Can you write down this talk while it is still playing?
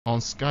on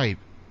Skype.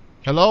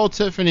 Hello,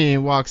 Tiffany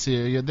and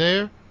Roxy. Are you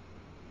there?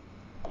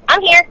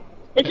 I'm here.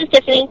 This is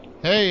Tiffany.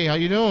 Hey, how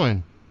you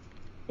doing?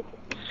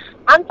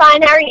 I'm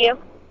fine. How are you?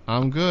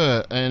 I'm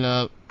good.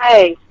 And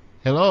Hey.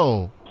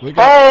 hello.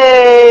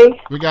 Hey.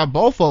 We got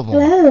both of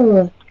them.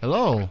 Hello.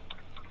 Hello.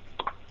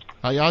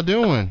 How y'all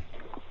doing?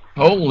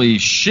 Holy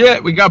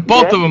shit, we got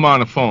both Good. of them on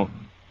the phone.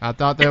 I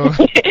thought they were.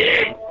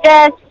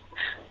 Yes.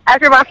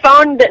 After my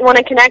phone didn't want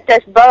to connect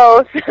us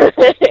both.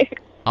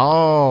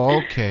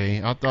 Oh,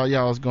 okay. I thought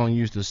y'all was gonna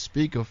use the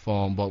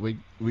speakerphone, but we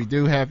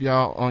do have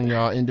y'all on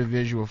y'all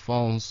individual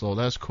phones, so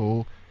that's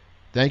cool.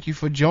 Thank you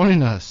for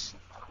joining us.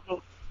 No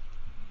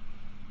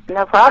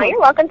Oh, problem. you're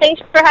welcome.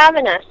 Thanks for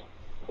having us.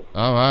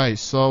 All right.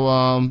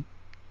 So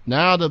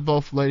now that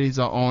both ladies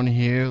are on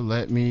here,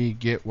 let me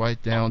get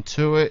right down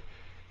to it.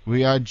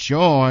 We are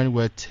joined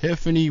with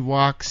Tiffany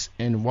Roxx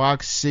and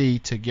Roxy,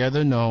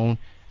 together known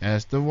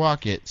as the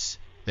Rockets.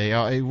 They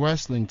are a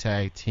wrestling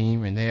tag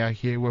team, and they are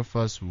here with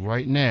us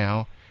right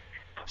now.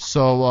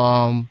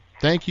 So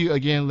thank you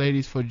again,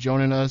 ladies, for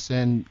joining us.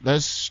 And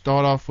let's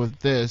start off with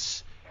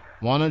this.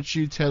 Why don't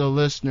you tell the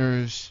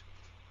listeners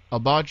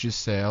about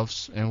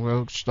yourselves, and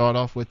we'll start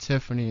off with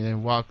Tiffany, and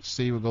then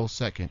Roxy will go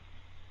second.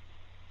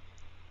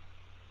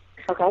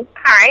 Okay. All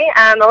right.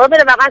 A little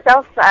bit about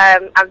myself.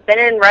 I've been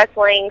in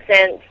wrestling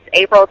since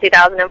April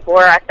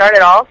 2004. I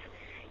started off,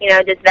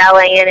 just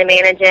valeting and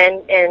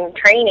managing and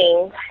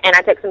training, and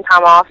I took some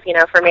time off,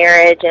 for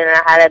marriage, and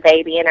I had a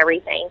baby and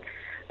everything.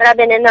 But I've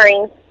been in the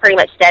ring pretty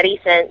much steady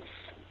since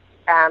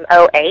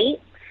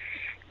 '08.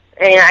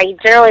 And I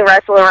generally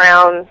wrestle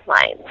around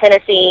like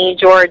Tennessee,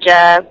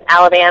 Georgia,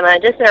 Alabama,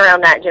 just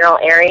around that general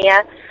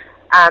area.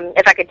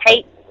 If I could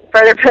take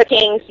further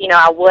bookings,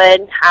 I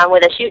would.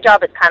 With a shoot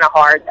job, it's kind of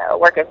hard, though,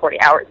 working 40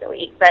 hours a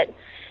week. But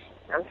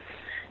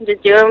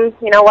just doing,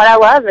 what I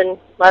love and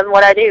loving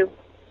what I do.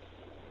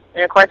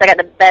 And, of course, I got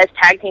the best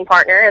tag team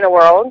partner in the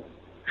world.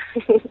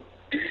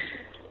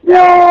 Yay! So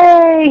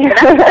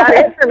that's about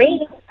it for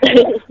me.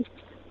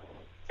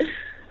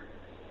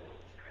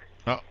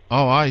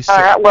 Oh, I see. All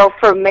right. Well,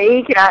 for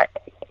me, can I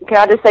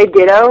just say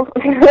ditto?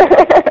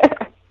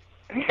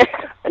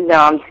 No,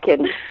 I'm just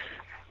kidding.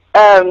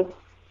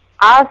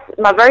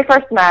 My very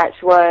first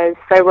match was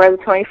February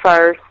the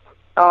 21st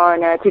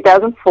on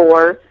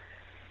 2004.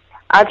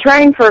 I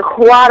trained for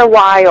quite a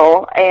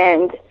while,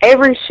 and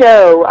every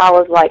show I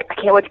was like, I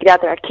can't wait to get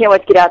out there. I can't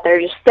wait to get out there.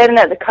 Just standing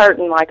at the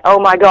curtain like, oh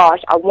my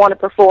gosh, I want to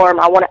perform.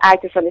 I want to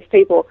act in front of these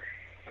people.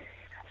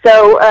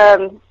 So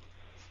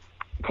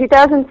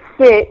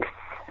 2006,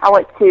 I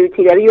went to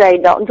TWA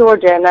in Dalton,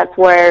 Georgia, and that's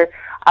where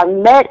I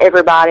met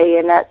everybody,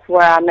 and that's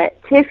where I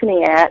met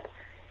Tiffany at.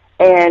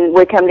 And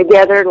we come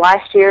together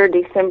last year,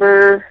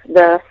 December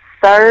the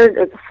 3rd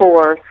or the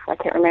 4th, I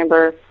can't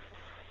remember.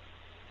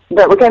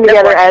 But we came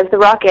together as the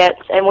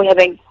Rockettes, and we have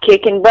been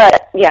kicking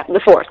butt. Yeah, the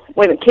 4th.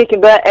 We've been kicking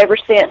butt ever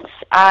since.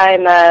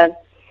 I'm a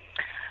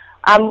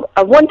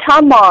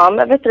one-time mom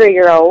of a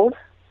 3-year-old,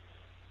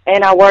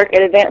 and I work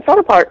at Advanced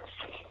Auto Parts.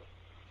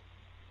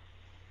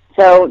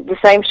 So the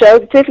same show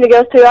that Tiffany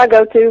goes to, I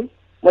go to.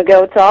 We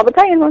go to all the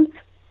paying ones.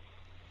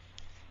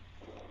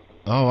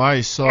 All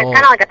right, so. It's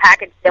kind of like a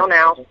package deal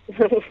now.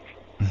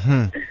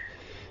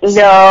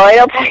 No, I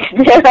don't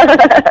package deal.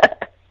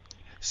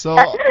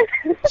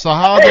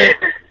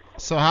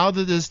 So how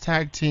did this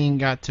tag team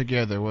got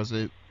together? Was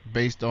it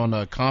based on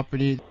a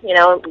company?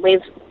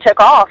 We've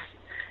took off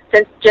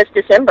since just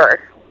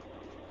December.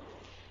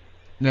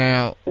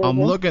 Now,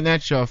 I'm looking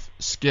at your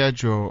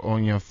schedule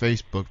on your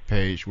Facebook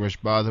page,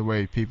 which, by the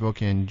way, people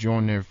can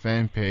join their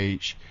fan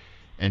page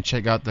and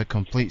check out the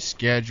complete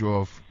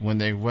schedule of when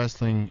they're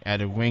wrestling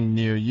at a ring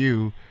near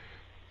you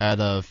at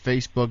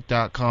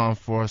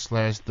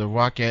facebook.com/The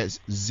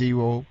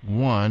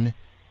Rockettes01.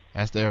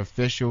 That's their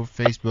official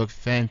Facebook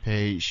fan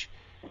page.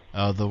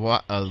 The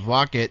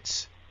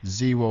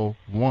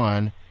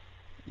Rockets01.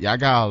 Y'all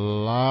got a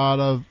lot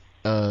of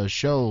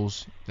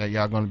shows that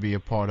y'all going to be a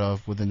part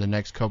of within the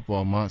next couple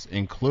of months,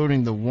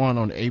 including the one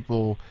on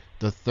April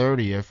the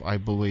 30th, I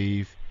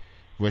believe,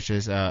 which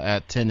is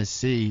at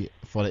Tennessee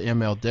for the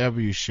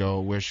MLW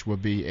show, which will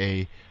be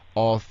a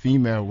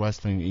all-female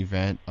wrestling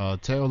event.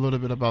 Tell a little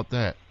bit about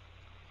that.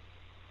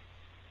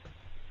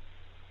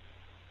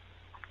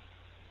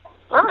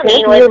 Well, I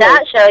mean, with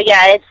that show,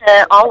 yeah, it's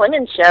an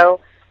all-women show.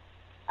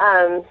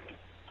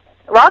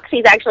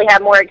 Roxy's actually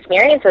had more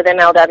experience with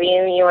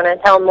MLW. You want to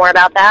tell them more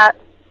about that?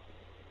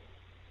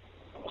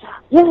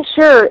 Yeah,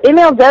 sure.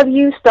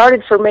 MLW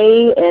started for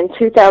me in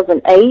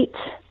 2008.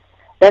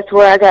 That's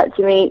where I got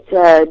to meet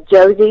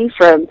Josie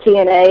from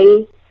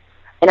TNA,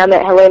 and I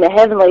met Helena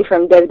Heavenly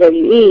from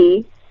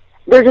WWE.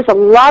 There's just a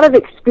lot of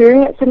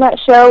experience in that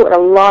show, and a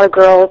lot of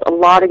girls, a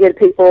lot of good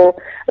people.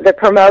 The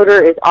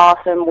promoter is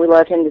awesome. We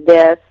love him to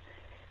death.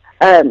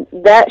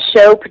 That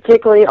show,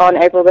 particularly on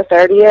April the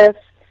 30th,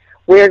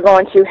 we're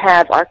going to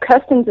have our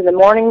customs in the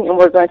morning, and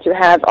we're going to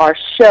have our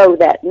show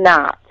that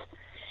night.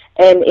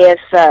 And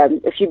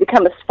if you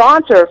become a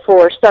sponsor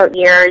for certain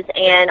years,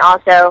 and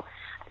also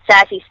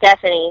Sassy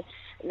Stephanie,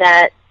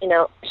 that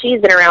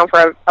she's been around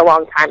for a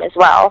long time as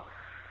well.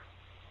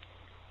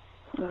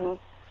 Mhm.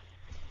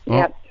 Oh,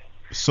 Yep.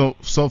 So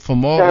for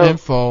more So-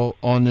 info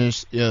on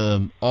this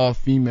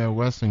all-female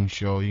wrestling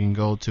show, you can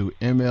go to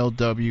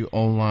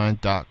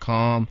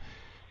mlwonline.com.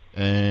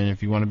 And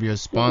if you want to be a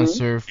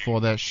sponsor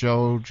for that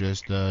show,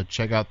 just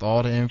check out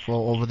all the info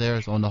over there.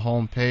 It's on the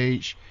home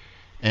page.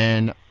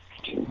 And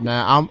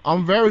now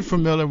I'm very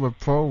familiar with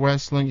pro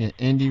wrestling and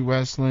indie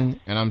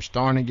wrestling, and I'm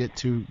starting to get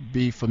to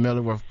be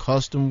familiar with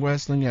custom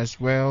wrestling as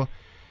well.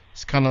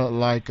 It's kind of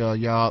like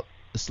y'all.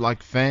 It's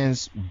like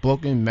fans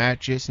booking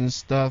matches and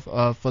stuff.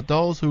 For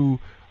those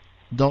who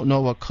don't know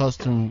what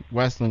custom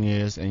wrestling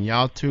is, and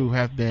y'all too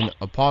have been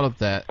a part of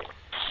that,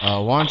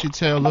 why don't you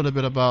tell a little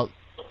bit about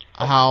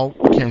how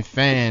can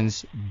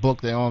fans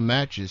book their own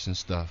matches and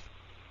stuff?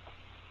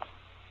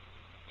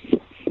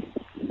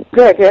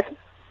 Good, Jeff.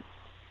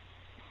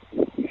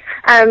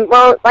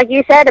 Well, like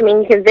you said, I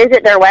mean, you can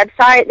visit their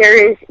website.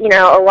 There is,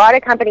 a lot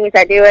of companies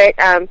that do it.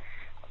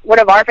 One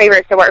of our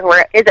favorites to work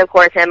for is, of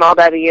course,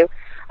 MLW.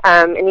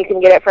 And you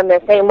can get it from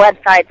the same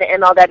website, the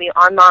MLW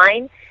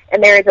Online.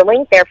 And there is a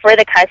link there for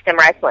the custom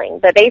wrestling.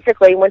 But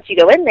basically, once you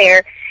go in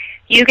there,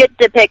 you get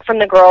to pick from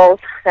the girls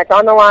that's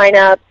on the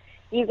lineup.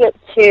 You get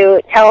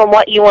to tell them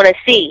what you want to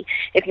see.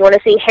 If you want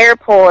to see hair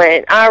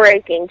pulling, eye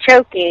raking,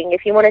 choking,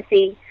 if you want to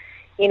see,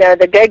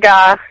 the good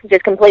guy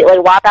just completely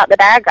wipe out the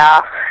bad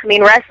guy. I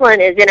mean,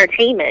 wrestling is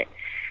entertainment,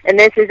 and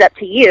this is up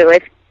to you.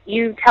 If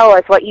you tell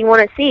us what you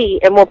want to see,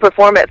 and we'll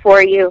perform it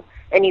for you,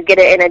 and you get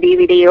it in a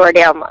DVD or a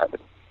download.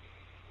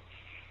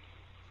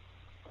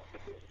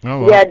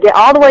 Oh, well. Yeah,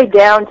 all the way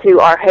down to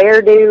our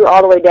hairdo,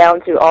 all the way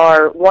down to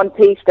our one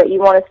piece that you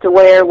want us to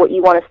wear, what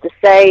you want us to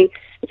say,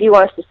 if you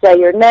want us to say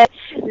your name.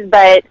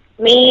 But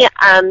me,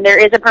 there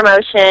is a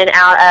promotion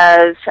out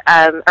of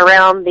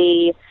around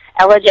the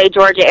LJ,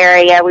 Georgia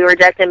area. We were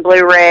just in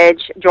Blue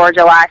Ridge,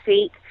 Georgia last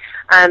week.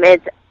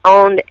 It's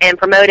owned and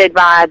promoted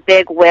by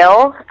Big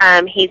Will.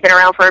 He's been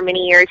around for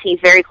many years. He's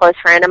a very close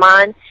friend of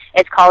mine.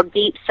 It's called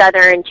Deep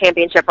Southern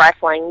Championship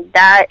Wrestling.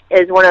 That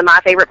is one of my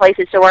favorite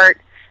places to work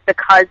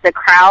because the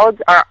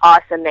crowds are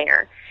awesome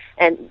there.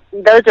 And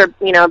those are,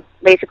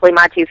 basically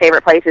my two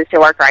favorite places to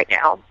work right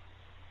now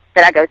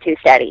that I go to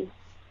steady.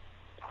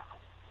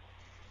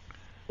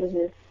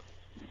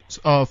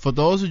 Mm-hmm. For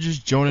those who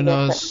just joining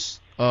us,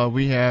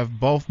 we have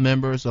both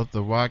members of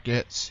the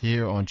Rockets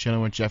here on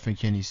Chilling with Jeff and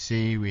Kenny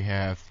C. We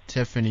have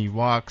Tiffany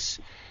Roxx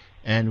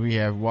and we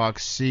have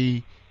Roxx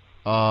C.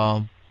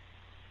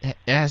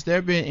 Has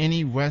there been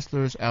any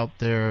wrestlers out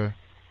there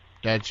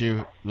that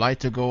you like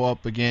to go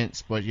up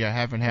against, but you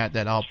haven't had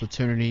that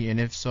opportunity? And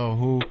if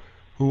so,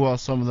 who are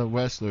some of the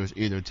wrestlers,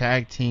 either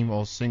tag team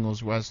or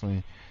singles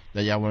wrestling,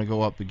 that y'all want to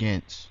go up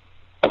against?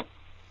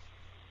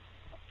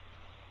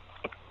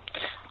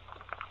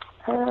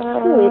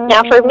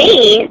 Now, for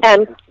me, I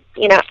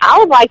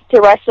would like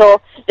to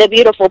wrestle the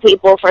beautiful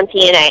people from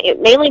TNA,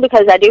 mainly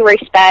because I do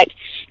respect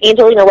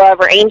Angelina Love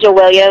or Angel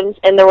Williams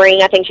in the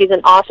ring. I think she's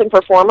an awesome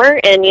performer,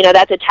 and,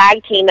 that's a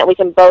tag team that we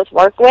can both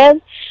work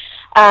with.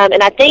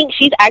 And I think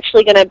she's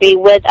actually going to be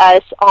with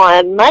us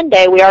on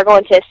Monday. We are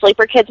going to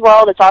Sleeper Kids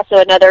World. It's also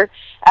another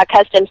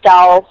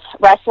custom-style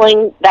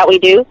wrestling that we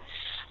do.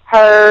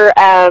 Her,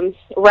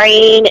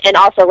 Rain, and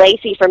also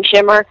Lacey from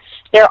Shimmer,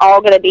 they're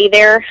all going to be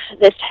there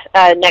this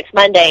next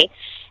Monday.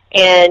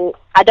 And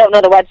I don't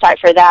know the website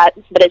for that,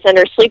 but it's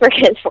under Sleeper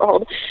Kids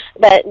World.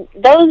 But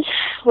those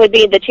would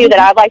be the two that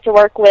I'd like to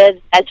work with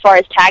as far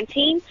as tag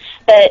team.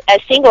 But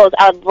as singles,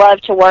 I'd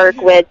love to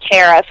work with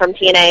Tara from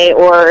TNA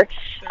or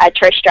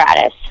Trish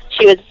Stratus.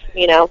 She was,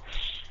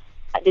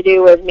 to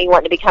do with me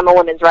wanting to become a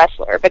women's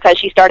wrestler because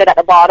she started at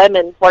the bottom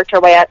and worked her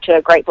way up to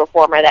a great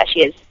performer that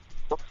she is.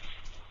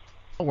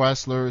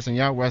 Wrestlers and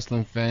y'all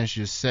wrestling fans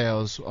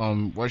yourselves,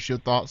 what's your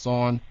thoughts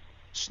on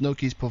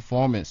Snooki's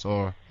performance,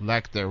 or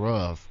lack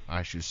thereof,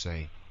 I should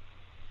say?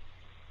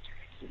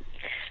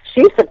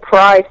 She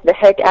surprised the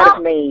heck out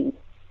of me.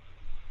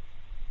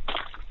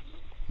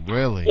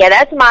 Really? Yeah,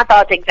 that's my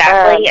thoughts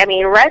exactly. I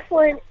mean,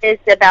 wrestling is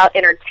about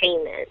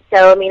entertainment.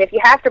 So, I mean, if you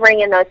have to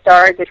bring in those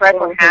stars, which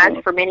wrestling has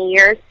for many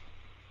years,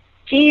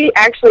 she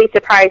actually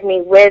surprised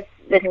me with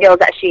the skills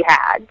that she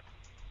had.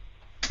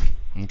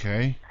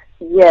 Okay.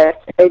 Yes,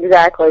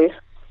 exactly.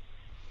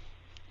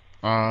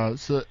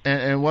 So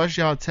and what's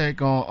y'all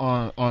take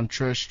on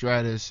Trish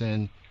Stratus?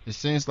 And it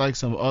seems like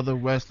some other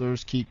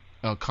wrestlers keep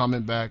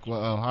coming back.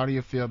 Well, how do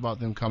you feel about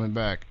them coming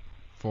back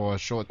for a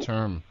short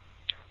term?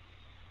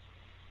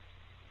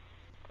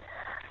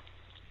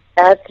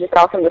 That's just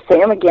awesome to see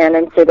them again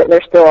and see that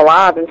they're still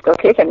alive and still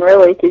kicking,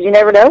 really, because you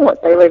never know once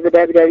they leave the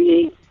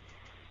WWE.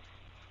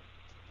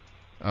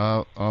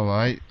 All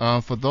right.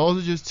 For those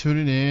who just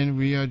tuning in,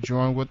 we are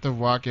joined with the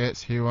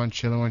Rockets here on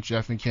Chilling with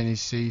Jeff and Kenny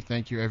C.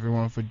 Thank you,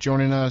 everyone, for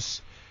joining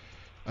us.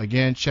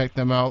 Again, check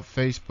them out,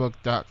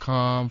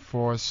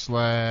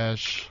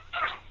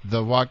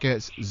 facebook.com/The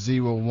Rockets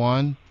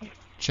 01.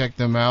 Check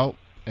them out.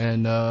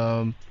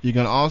 And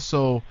you're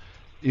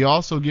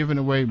also giving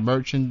away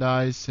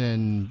merchandise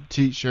and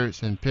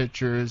T-shirts and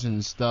pictures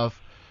and stuff.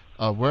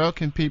 Where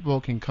can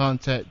people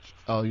contact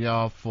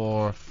y'all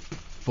for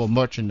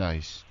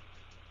merchandise?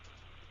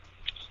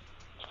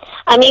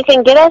 You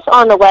can get us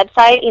on the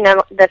website. You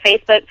know, the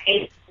Facebook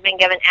page has been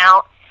given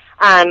out.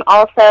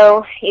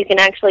 Also, you can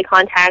actually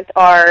contact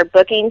our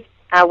bookings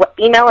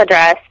email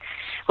address,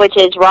 which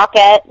is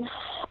Rockette,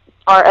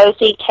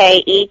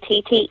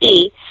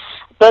 ROCKETTE,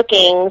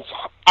 bookings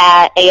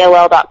at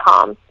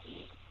AOL.com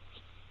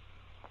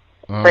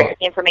for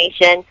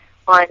information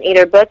on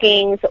either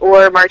bookings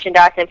or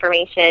merchandise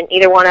information.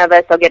 Either one of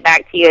us will get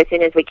back to you as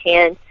soon as we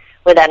can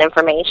with that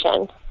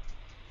information.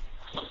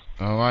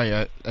 All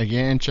right.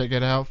 Again, check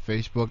it out,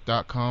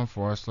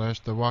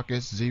 facebook.com/The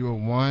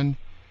Rockets01.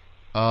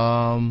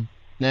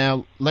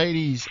 Now,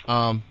 ladies,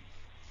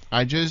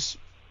 I just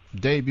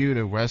debuted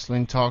a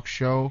wrestling talk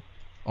show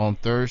on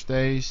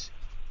Thursdays,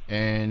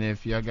 and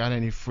if y'all got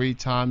any free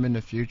time in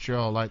the future,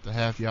 I'd like to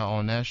have y'all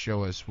on that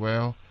show as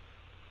well.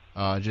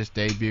 Just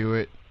debut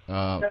it.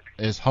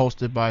 It's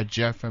hosted by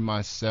Jeff and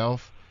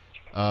myself.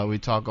 We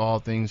talk all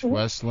things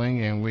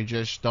wrestling, and we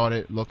just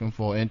started looking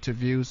for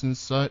interviews and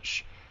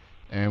such,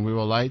 and we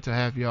would like to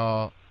have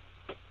y'all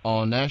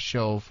on that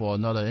show for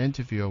another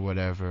interview or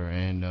whatever,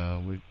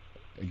 and we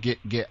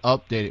get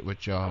updated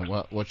with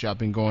y'all, what y'all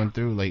been going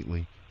through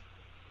lately.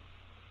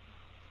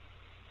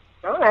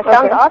 Oh, that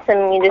sounds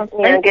awesome. You just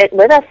get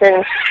with us,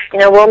 and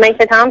we'll make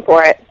the time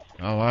for it.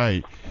 All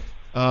right.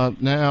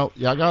 Now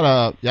y'all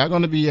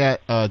gonna be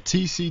at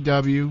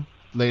TCW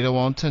later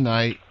on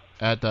tonight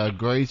at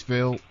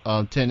Graysville,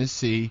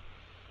 Tennessee.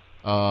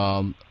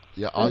 Are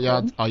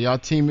y'all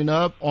teaming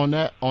up on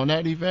that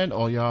event,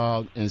 or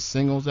y'all in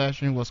singles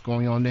action? What's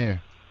going on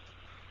there?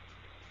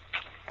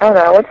 Oh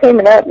no, we're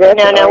teaming up.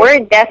 Definitely. No, we're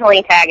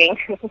definitely tagging.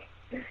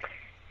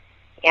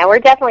 Yeah, we're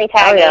definitely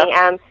tagging. Oh,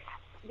 yeah.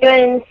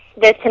 Doing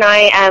this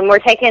tonight, we're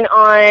taking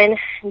on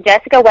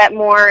Jessica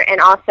Wetmore and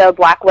also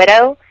Black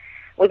Widow.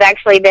 We've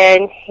actually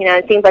been,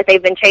 it seems like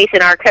they've been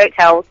chasing our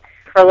coattails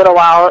for a little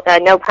while.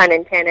 No pun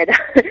intended.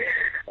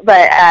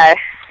 But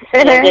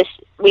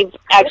we've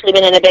actually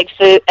been in a big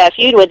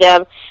feud with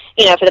them,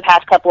 for the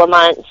past couple of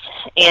months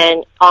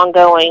and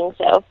ongoing.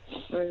 So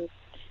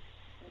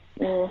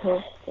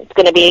it's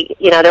going to be,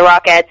 the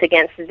Rockettes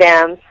against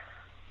them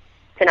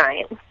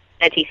tonight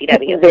at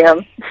TCW.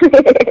 Them.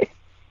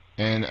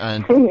 And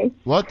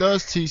what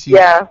does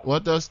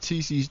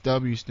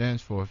TCW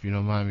stands for, if you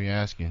don't mind me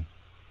asking?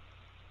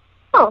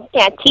 Oh,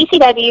 yeah,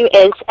 TCW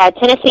is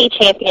Tennessee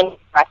Champion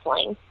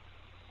Wrestling.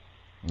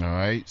 All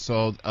right,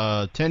 so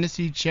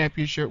Tennessee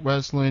Championship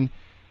Wrestling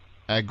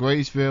at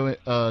Graysville,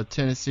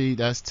 Tennessee.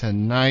 That's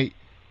tonight.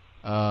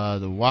 The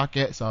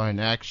Rockettes are in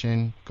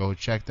action. Go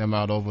check them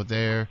out over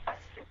there.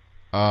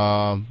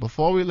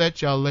 Before we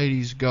let y'all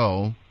ladies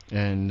go,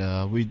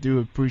 and we do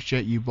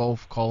appreciate you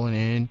both calling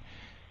in,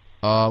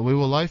 we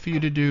would like for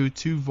you to do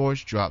 2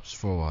 voice drops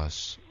for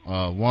us.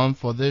 One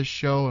for this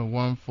show and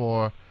one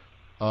for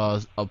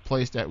a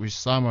place that we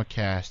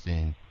simulcast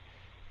in.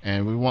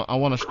 And I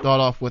want to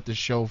start off with the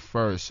show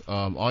first.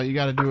 All you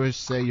got to do is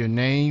say your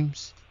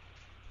names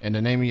and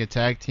the name of your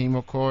tag team,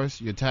 of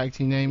course, your tag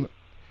team name.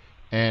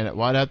 And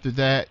right after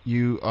that,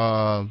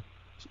 right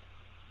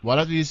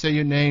after you say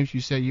your names,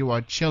 you say you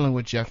are chilling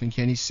with Jeff and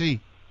Kenny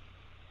C.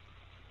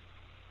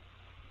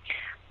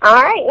 All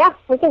right, yeah,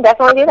 we can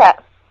definitely do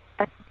that.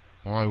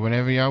 All right,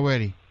 whenever y'all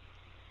ready.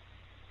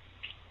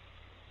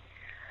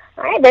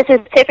 All right, this is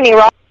Tiffany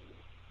Roxx.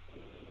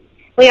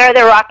 We are the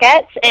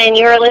Rockettes, and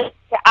you're listening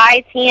to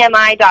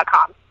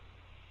ITMI.com.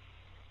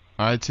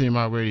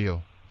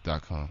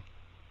 ITMIradio.com.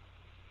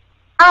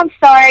 I'm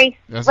sorry.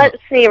 Let's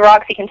see,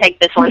 Roxy can take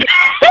this one.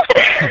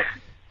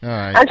 All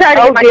right. I'm trying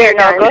to get my hair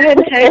done. Go ahead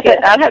and take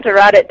it. I'd have to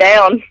write it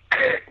down.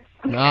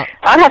 No.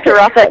 I'd have to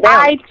write that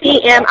down.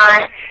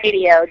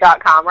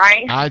 ITMIradio.com,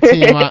 right?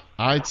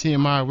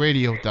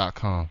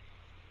 ITMIradio.com.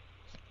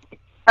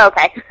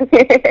 Okay.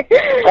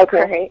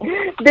 Okay.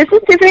 This is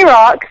Tiffany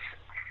Roxx.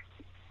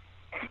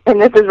 And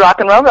this is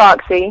Rock and Roll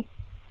Roxy.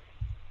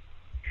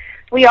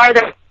 We are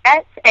the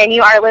Rockettes, and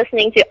you are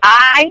listening to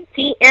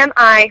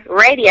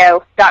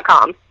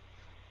ITMIradio.com.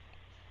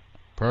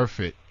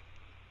 Perfect.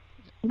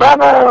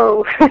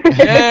 Bravo!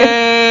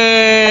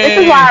 Hey! This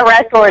is why I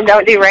wrestle and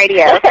don't do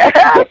radio.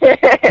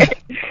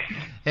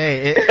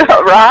 Hey,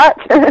 right?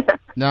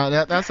 no,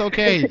 that's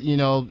okay.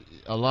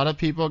 A lot of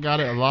people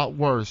got it a lot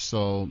worse,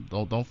 so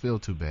don't feel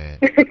too bad.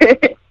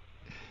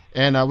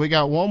 And we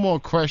got one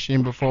more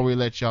question before we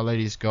let y'all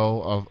ladies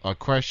go. A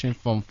question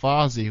from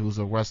Fozzie, who's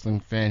a wrestling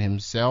fan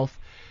himself.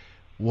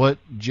 Would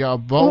y'all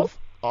both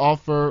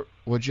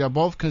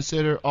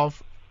consider an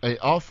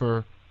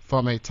offer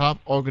from a top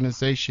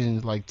organization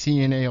like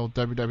TNA or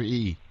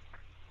WWE?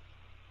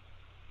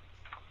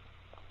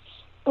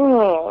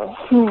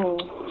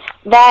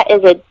 That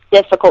is a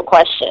difficult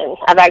question.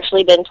 I've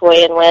actually been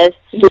toying with.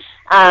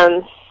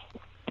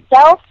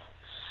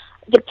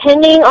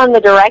 Depending on the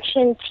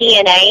direction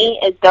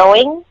TNA is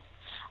going,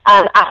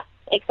 I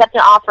accept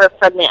an offer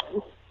from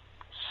them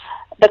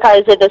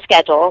because of the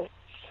schedule.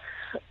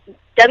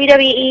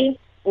 WWE,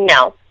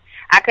 no.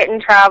 I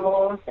couldn't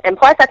travel, and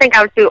plus I think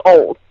I was too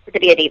old to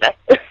be a diva.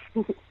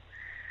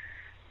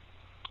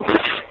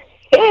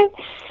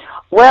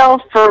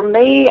 Well, for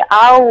me,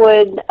 I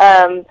would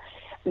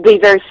be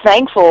very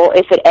thankful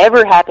if it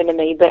ever happened to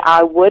me, but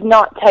I would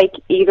not take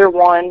either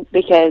one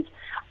because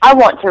I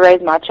want to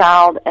raise my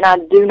child, and I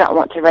do not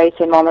want to raise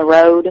him on the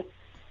road.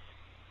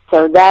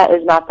 So that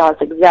is my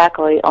thoughts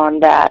exactly on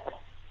that.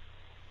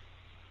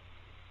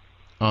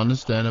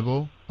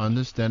 Understandable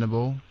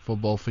for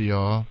both of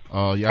y'all.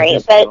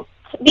 Right, but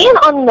being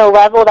on the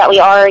level that we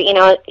are, a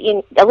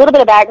little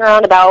bit of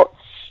background about,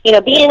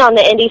 being on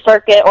the Indy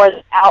circuit or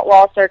the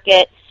outlaw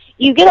circuit,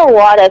 you get a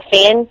lot of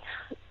fan,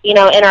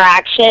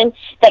 interaction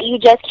that you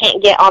just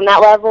can't get on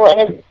that level, and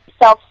it's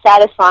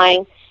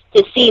self-satisfying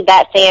to see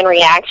that fan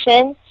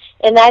reaction.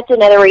 And that's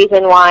another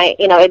reason why,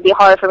 it'd be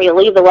hard for me to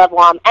leave the level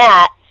I'm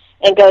at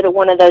and go to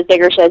one of those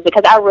bigger shows,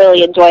 because I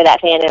really enjoy that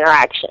fan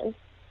interaction.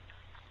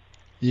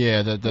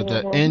 Yeah,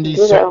 the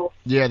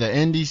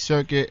Indy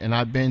circuit, and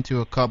I've been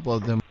to a couple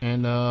of them.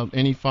 And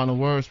any final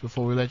words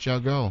before we let y'all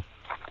go?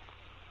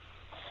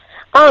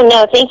 Oh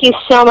no, thank you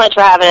so much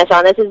for having us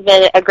on. This has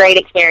been a great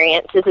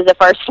experience. This is a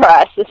first for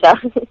us. So.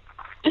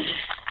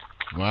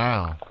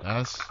 Wow,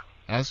 that's.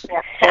 Thank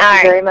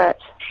you very much.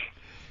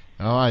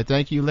 All right,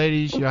 thank you,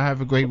 ladies. Y'all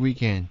have a great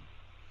weekend.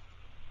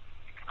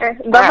 Bye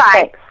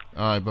bye.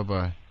 All right, bye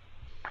bye.